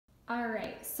All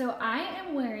right, so I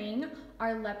am wearing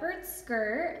our leopard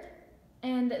skirt,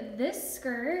 and this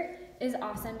skirt is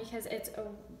awesome because it's a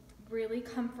really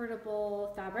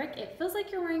comfortable fabric. It feels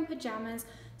like you're wearing pajamas,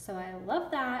 so I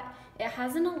love that. It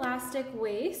has an elastic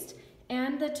waist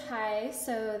and the tie,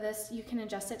 so this you can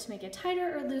adjust it to make it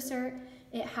tighter or looser.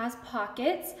 It has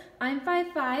pockets. I'm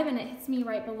 5'5" and it hits me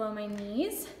right below my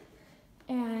knees.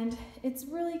 And it's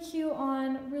really cute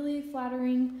on, really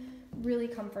flattering, really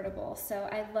comfortable. So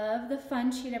I love the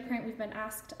fun cheetah print. We've been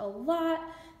asked a lot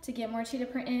to get more cheetah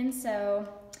print in, so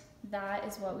that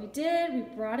is what we did. We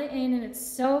brought it in and it's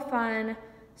so fun,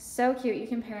 so cute. You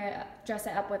can dress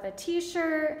it up with a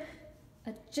t-shirt,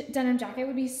 a denim jacket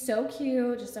would be so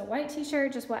cute, just a white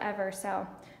t-shirt, just whatever. So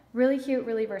really cute,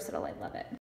 really versatile, I love it.